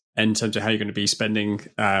ahead in terms of how you're going to be spending,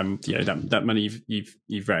 that money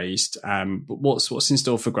you've raised, but what's in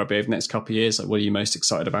store for Grubby over the next couple of years? Like, what are you most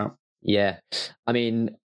excited about? Yeah, I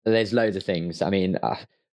mean, there's loads of things. I mean,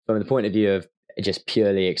 from the point of view of just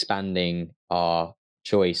purely expanding our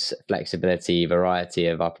choice, flexibility, variety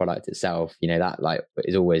of our product itself, that like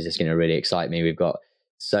is always just going to really excite me. We've got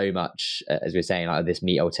so much, as we're saying, like this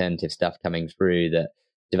meat alternative stuff coming through, that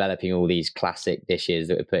developing all these classic dishes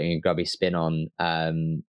that we're putting a Grubby spin on,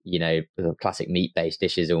 classic meat-based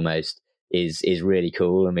dishes almost, is really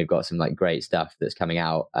cool. And we've got some like great stuff that's coming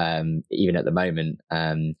out even at the moment,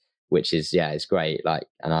 which is, it's great. Like,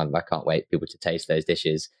 and I can't wait for people to taste those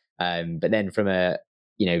dishes. But then from a,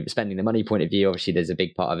 spending the money point of view, obviously there's a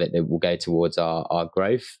big part of it that will go towards our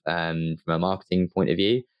growth from a marketing point of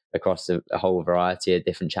view across a whole variety of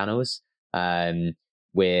different channels.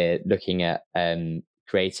 We're looking at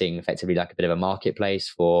creating effectively like a bit of a marketplace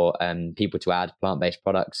for people to add plant-based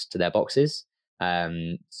products to their boxes,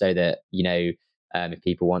 so that, if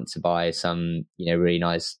people want to buy some, really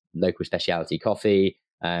nice local specialty coffee,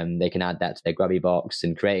 they can add that to their Grubby box,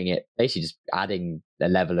 and creating it, basically just adding a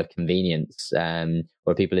level of convenience,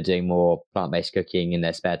 where people are doing more plant-based cooking in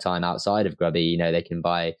their spare time outside of Grubby. They can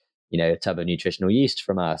buy, a tub of nutritional yeast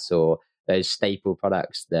from us, or those staple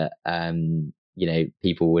products that,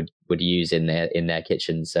 people would use in their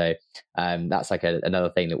kitchen. So that's like another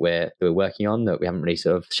thing that we're working on, that we haven't really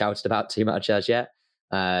sort of shouted about too much as yet.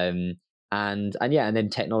 And then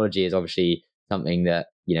technology is obviously something that,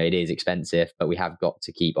 it is expensive, but we have got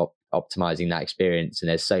to keep optimizing that experience. And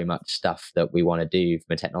there's so much stuff that we want to do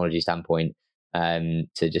from a technology standpoint,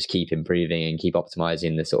 to just keep improving and keep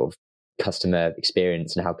optimizing the sort of customer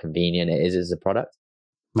experience and how convenient it is as a product.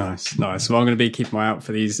 Nice. Well, I'm going to be keeping my eye out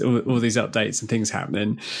for all these updates and things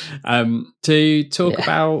happening. To talk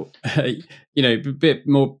about, a bit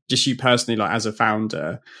more just you personally, like as a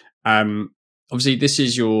founder. Obviously, this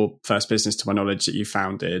is your first business, to my knowledge, that you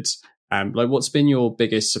founded. Like, what's been your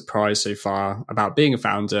biggest surprise so far about being a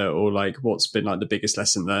founder, or like what's been like the biggest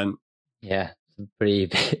lesson learned? Yeah, pretty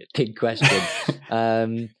big question.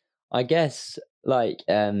 I guess like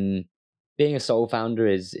being a sole founder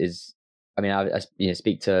is. I mean, I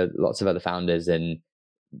speak to lots of other founders, and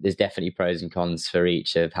there's definitely pros and cons for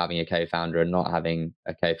each of having a co-founder and not having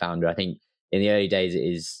a co-founder. I think in the early days it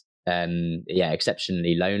is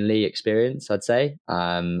exceptionally lonely experience, I'd say,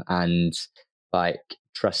 and like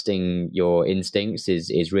trusting your instincts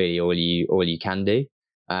is really all you can do.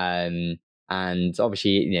 And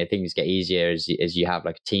obviously, things get easier as you have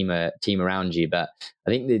like a team around you. But I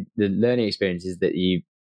think the learning experiences that you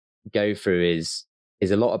go through is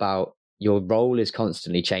a lot about your role is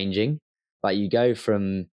constantly changing. Like you go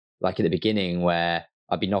from like at the beginning where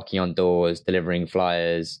I'd be knocking on doors, delivering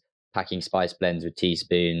flyers, packing spice blends with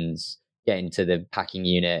teaspoons, getting to the packing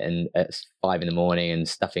unit and at 5 a.m. and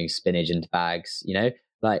stuffing spinach into bags, and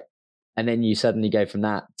then you suddenly go from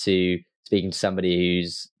that to speaking to somebody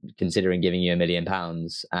who's considering giving you £1 million,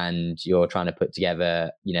 and you're trying to put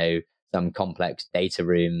together, some complex data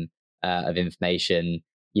room of information,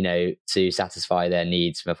 to satisfy their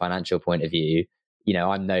needs from a financial point of view.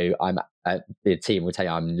 The team will tell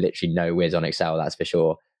you I'm literally no whiz on Excel, that's for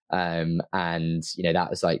sure. And that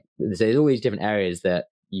was like, there's all these different areas that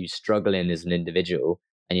you struggle in as an individual,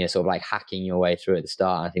 and you're sort of like hacking your way through at the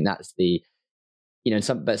start. And I think that's the,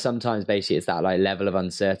 but sometimes basically it's that like level of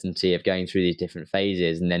uncertainty of going through these different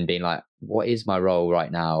phases and then being like, what is my role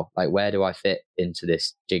right now? Like, where do I fit into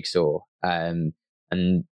this jigsaw? And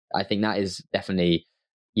I think that is definitely,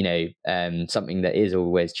 something that is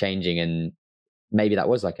always changing. And maybe that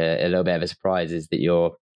was like a little bit of a surprise, is that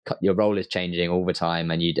your role is changing all the time,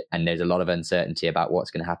 and there's a lot of uncertainty about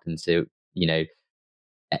what's going to happen to,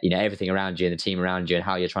 everything around you and the team around you, and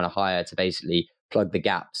how you're trying to hire to basically plug the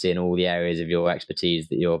gaps in all the areas of your expertise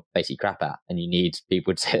that you're basically crap at, and you need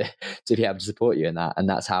people to be able to support you in that. And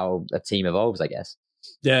that's how a team evolves, I guess.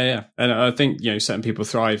 Yeah. And I think, certain people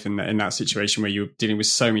thrive in that situation where you're dealing with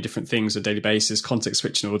so many different things on a daily basis, context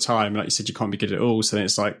switching all the time. Like you said, you can't be good at all. So then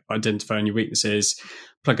it's like identifying your weaknesses,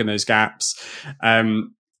 plugging those gaps.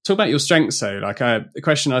 Talk about your strengths though. Like the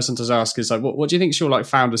question I sometimes ask is like, what do you think is your like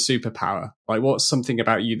founder superpower? Like what's something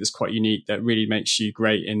about you that's quite unique that really makes you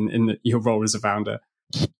great in your role as a founder?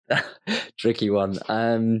 Tricky one.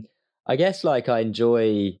 I guess like I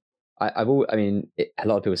enjoy, a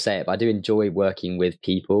lot of people say it, but I do enjoy working with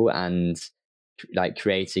people and like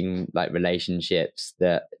creating like relationships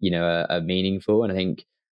that, are meaningful. And I think,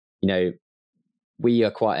 we are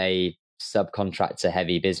quite a subcontractor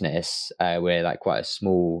heavy business. We're like quite a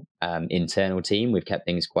small internal team. We've kept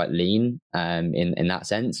things quite lean in that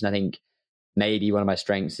sense. And I think maybe one of my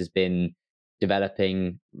strengths has been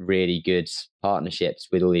developing really good partnerships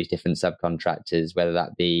with all these different subcontractors, whether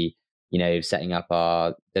that be, setting up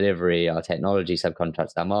our delivery, our technology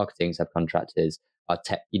subcontractors, our marketing subcontractors, our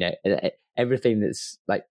everything that's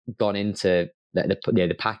like gone into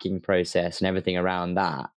the packing process and everything around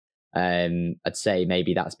that. I'd say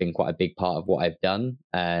maybe that's been quite a big part of what I've done,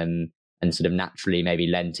 and sort of naturally maybe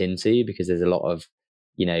lent into, because there's a lot of,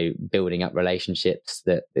 building up relationships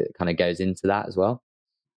that kind of goes into that as well.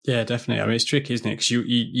 Yeah, definitely. I mean, it's tricky, isn't it? Because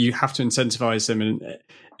you have to incentivize them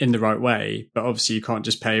in the right way, but obviously you can't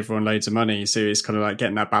just pay everyone loads of money. So it's kind of like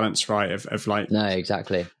getting that balance right of like. No,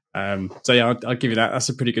 exactly. So yeah, I'll give you that. That's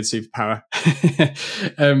a pretty good superpower.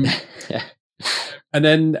 And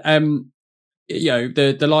then,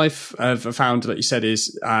 the life of a founder, like you said,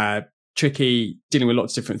 is tricky, dealing with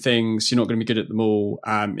lots of different things. You're not going to be good at them all.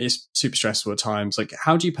 It's super stressful at times. Like,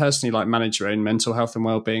 how do you personally like manage your own mental health and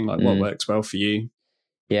well-being? Like, what works well for you?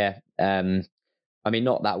 Yeah.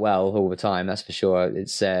 Not that well all the time, that's for sure.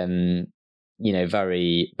 It's, very,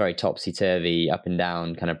 very topsy-turvy, up and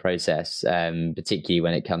down kind of process, particularly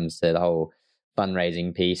when it comes to the whole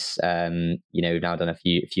fundraising piece. We've now done a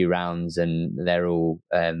few rounds, and they're all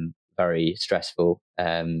very stressful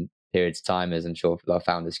periods of time, as I'm sure a lot of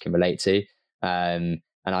founders can relate to. And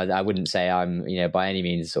I wouldn't say I'm, by any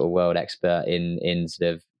means sort of world expert in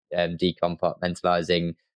sort of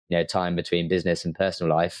decompartmentalizing, time between business and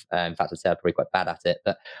personal life. In fact, I'd say I'm probably quite bad at it.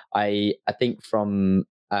 But I think from,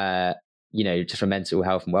 just from mental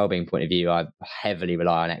health and wellbeing point of view, I heavily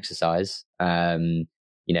rely on exercise.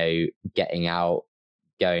 getting out,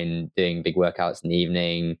 doing big workouts in the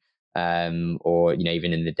evening, or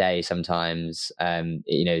even in the day sometimes,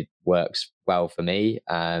 works well for me.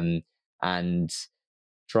 And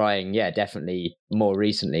trying, definitely more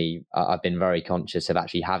recently, I've been very conscious of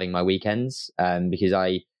actually having my weekends, because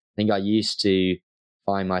I think I used to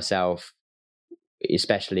find myself,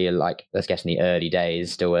 especially like, let's guess in the early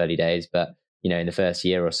days, still early days, but in the first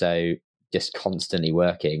year or so, just constantly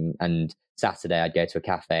working. And Saturday I'd go to a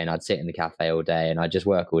cafe and I'd sit in the cafe all day and I'd just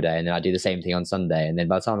work all day, and then I'd do the same thing on Sunday, and then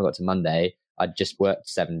by the time I got to Monday I'd just worked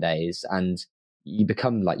 7 days, and you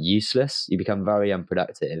become like useless, you become very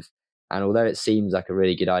unproductive. And although it seems like a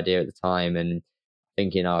really good idea at the time, and I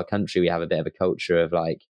think in our country we have a bit of a culture of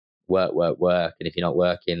like work, and if you're not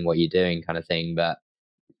working, what are you doing kind of thing. But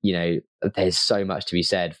there's so much to be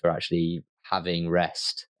said for actually having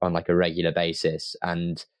rest on like a regular basis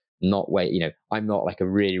and not wait. I'm not like a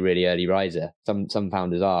really, really early riser. Some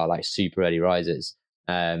founders are like super early risers.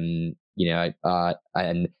 And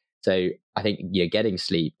so I think, getting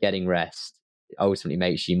sleep, getting rest ultimately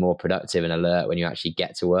makes you more productive and alert when you actually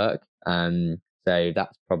get to work. So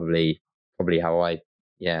that's probably how I,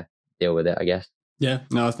 deal with it, I guess. Yeah,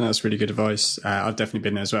 no, I think that's really good advice. I've definitely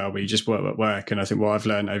been there as well, where you just work. And I think what I've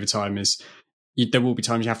learned over time is there will be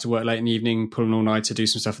times you have to work late in the evening, pull an all-night to do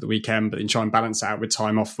some stuff at the weekend, but then try and balance it out with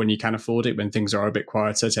time off when you can afford it, when things are a bit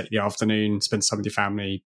quieter, take the afternoon, spend time with your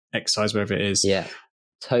family, exercise, wherever it is. Yeah,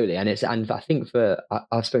 totally. And I think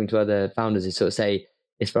I've spoken to other founders who sort of say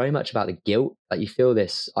it's very much about the guilt. Like you feel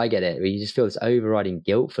this, I get it, but you just feel this overriding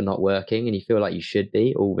guilt for not working, and you feel like you should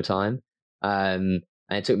be all the time. And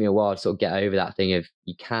it took me a while to sort of get over that thing of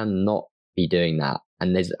you cannot be doing that.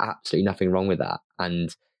 And there's absolutely nothing wrong with that.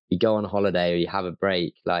 And you go on holiday or you have a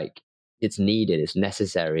break, like it's needed, it's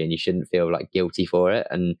necessary, and you shouldn't feel like guilty for it.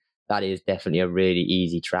 And that is definitely a really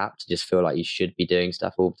easy trap, to just feel like you should be doing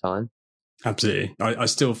stuff all the time. Absolutely. I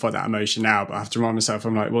still fight that emotion now, but I have to remind myself,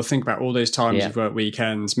 I'm like, well, think about all those times you've worked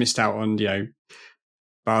weekends, missed out on,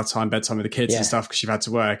 bar time, bedtime with the kids and stuff because you've had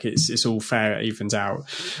to work. It's all fair, it evens out.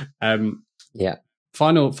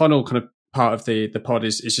 Final kind of part of the pod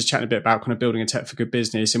is just chatting a bit about kind of building a tech for good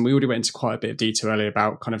business. And we already went into quite a bit of detail earlier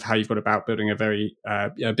about kind of how you've got about building a very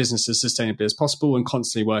business as sustainably as possible and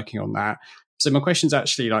constantly working on that. So my question is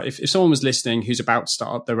actually, like, if someone was listening who's about to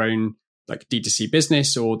start up their own like D2C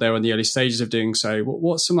business, or they're in the early stages of doing so,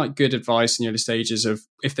 what's some like good advice in the early stages of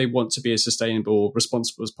if they want to be as sustainable,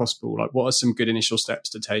 responsible as possible? Like, what are some good initial steps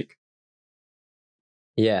to take?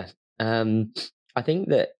 I think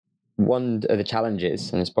that one of the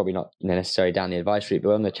challenges, and it's probably not necessarily down the advice route, but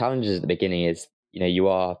one of the challenges at the beginning is, you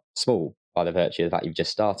are small by the virtue of the fact you've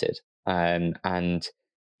just started, and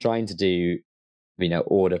trying to do,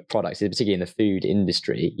 order products, particularly in the food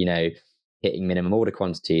industry, hitting minimum order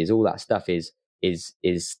quantities, all that stuff is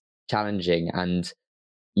challenging, and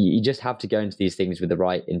you just have to go into these things with the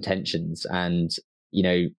right intentions, and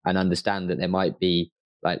and understand that there might be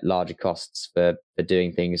like larger costs for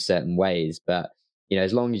doing things certain ways, but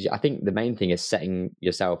as long as I think the main thing is setting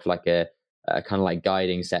yourself like a kind of like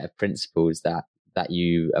guiding set of principles that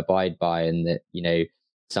you abide by, and that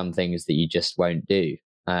some things that you just won't do,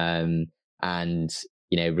 and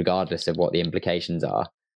regardless of what the implications are.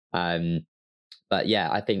 But yeah,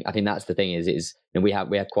 I think that's the thing is we have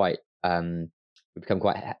quite we've become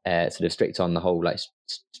quite sort of strict on the whole like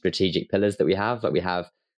strategic pillars that we have. Like we have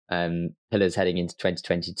pillars heading into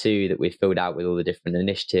 2022 that we've filled out with all the different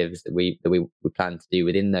initiatives that we plan to do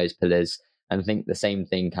within those pillars. And I think the same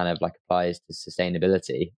thing kind of like applies to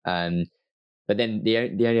sustainability. But then the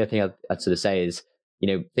only other thing I'd sort of say is,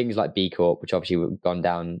 things like B Corp, which obviously we've gone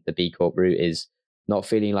down the B Corp route, is not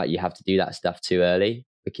feeling like you have to do that stuff too early,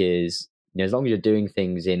 because as long as you're doing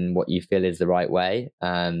things in what you feel is the right way,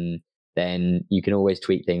 then you can always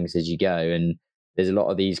tweak things as you go. And there's a lot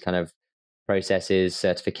of these kind of processes,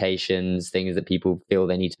 certifications, things that people feel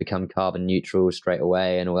they need to become carbon neutral straight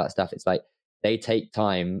away and all that stuff. It's like they take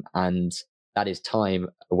time, and that is time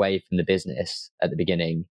away from the business at the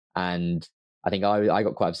beginning. And I think I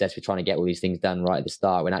got quite obsessed with trying to get all these things done right at the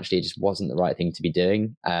start, when actually it just wasn't the right thing to be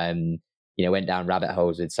doing. Went down rabbit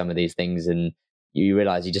holes with some of these things, and you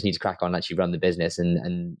realize you just need to crack on and actually run the business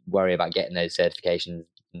and worry about getting those certifications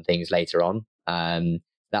and things later on.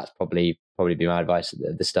 That's probably be my advice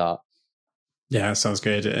at the start. Yeah, sounds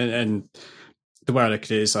good. And the way I look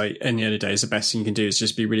at it is, like, in the early days, the best thing you can do is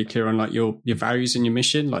just be really clear on like your values and your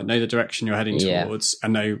mission, like know the direction you're heading towards,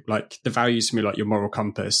 and know like the values to me like your moral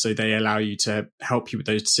compass. So they allow you to help you with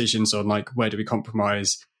those decisions on like, where do we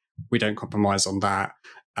compromise? We don't compromise on that.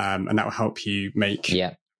 And that will help you make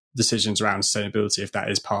decisions around sustainability if that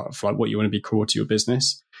is part of like what you want to be core to your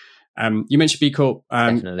business. You mentioned B Corp.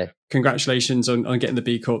 Definitely. Congratulations on getting the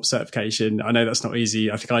B Corp certification. I know that's not easy.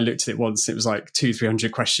 I think I looked at it once. It was like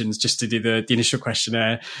 200-300 questions just to do the initial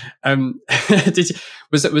questionnaire.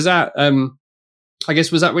 Was that I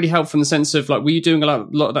guess, was that really helpful in the sense of like, were you doing a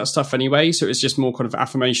lot of that stuff anyway? So it's just more kind of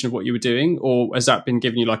affirmation of what you were doing, or has that been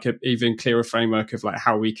giving you like a even clearer framework of like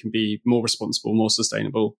how we can be more responsible, more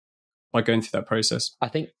sustainable by going through that process? I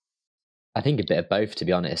think a bit of both, to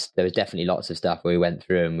be honest. There was definitely lots of stuff where we went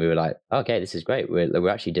through and we were like, okay, this is great. We're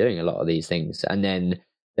actually doing a lot of these things. And then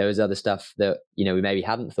there was other stuff that, you know, we maybe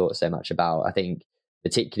hadn't thought so much about. I think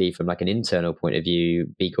particularly from like an internal point of view,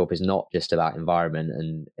 B Corp is not just about environment,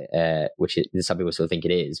 and which some people still think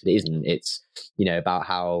it is, but it isn't. It's, you know, about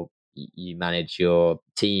how you manage your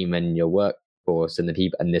team and your workforce and the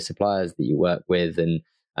people and the suppliers that you work with. And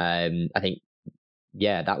I think,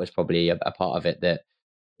 yeah, that was probably a part of it, that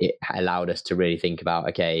it allowed us to really think about,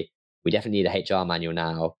 okay, we definitely need a HR manual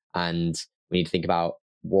now, and we need to think about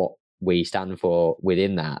what we stand for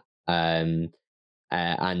within that.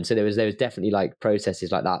 And so there was definitely like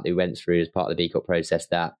processes like that we went through as part of the B Corp process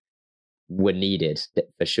that were needed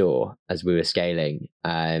for sure as we were scaling.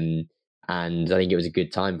 And I think it was a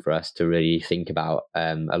good time for us to really think about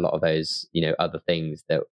a lot of those, you know, other things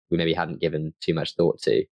that we maybe hadn't given too much thought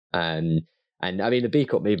to. And I mean, the B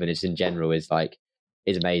Corp movement is in general is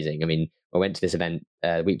amazing. I mean, I went to this event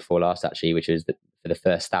the week before last, actually, which was for the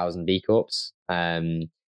first 1,000 B Corps.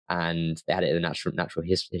 And they had it at the Natural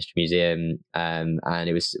History Museum. And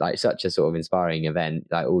it was like such a sort of inspiring event,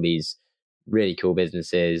 like all these really cool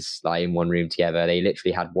businesses like in one room together. They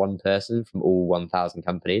literally had one person from all 1,000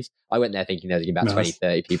 companies. I went there thinking there was about 20,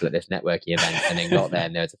 30 people at this networking event, and then got there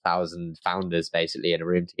and there was 1,000 founders basically in a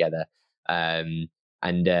room together. You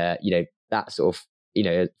know, that sort of, you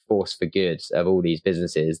know, force for good of all these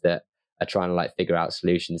businesses that are trying to like figure out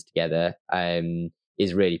solutions together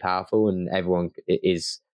is really powerful, and everyone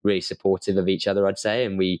is really supportive of each other, I'd say.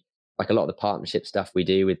 And we, like a lot of the partnership stuff we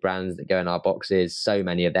do with brands that go in our boxes, so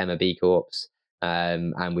many of them are B Corps,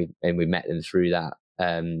 and we met them through that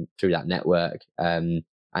network. And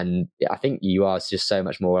I think you are just so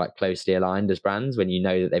much more like closely aligned as brands when you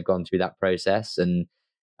know that they've gone through that process. And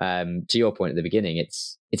to your point at the beginning,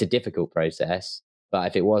 it's a difficult process, but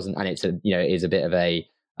if it wasn't, and it's it is a bit of a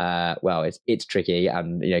well, it's tricky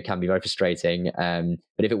and, you know, can be very frustrating.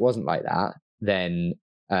 But if it wasn't like that, then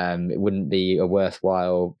it wouldn't be a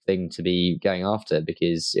worthwhile thing to be going after,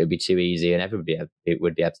 because it would be too easy and everybody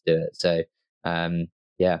would be able to do it. So,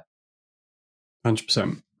 yeah.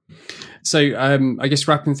 100%. So I guess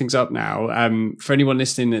wrapping things up now, for anyone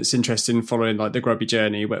listening that's interested in following like the Grubby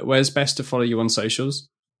journey, where's best to follow you on socials?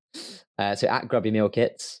 So at Grubby Meal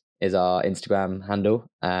Kits is our Instagram handle.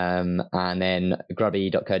 And then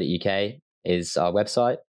grubby.co.uk is our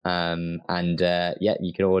website. Yeah,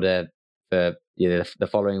 you can order for the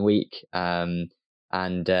following week. I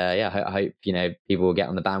hope, you know, people will get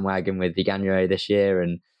on the bandwagon with Veganuary this year.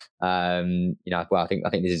 And, you know, well, I think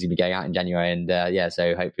this is going to be going out in January. And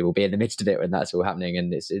so hopefully we'll be in the midst of it when that's all happening.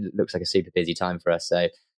 And it looks like a super busy time for us. So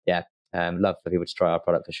yeah, love for people to try our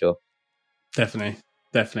product for sure. Definitely.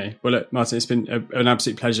 Well, look, Martin, it's been an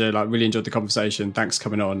absolute pleasure. Like, really enjoyed the conversation. Thanks for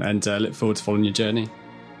coming on, and look forward to following your journey.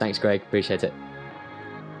 Thanks, Greg. Appreciate it.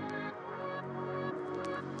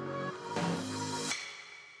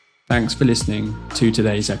 Thanks for listening to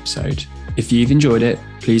today's episode. If you've enjoyed it,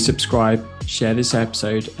 please subscribe, share this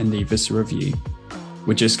episode, and leave us a review.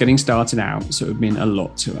 We're just getting started out, so it would mean a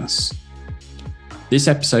lot to us. This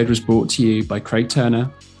episode was brought to you by Craig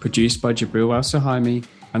Turner, produced by Jabril Al-Suhaimi,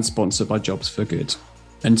 and sponsored by Jobs for Good.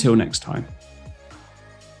 Until next time.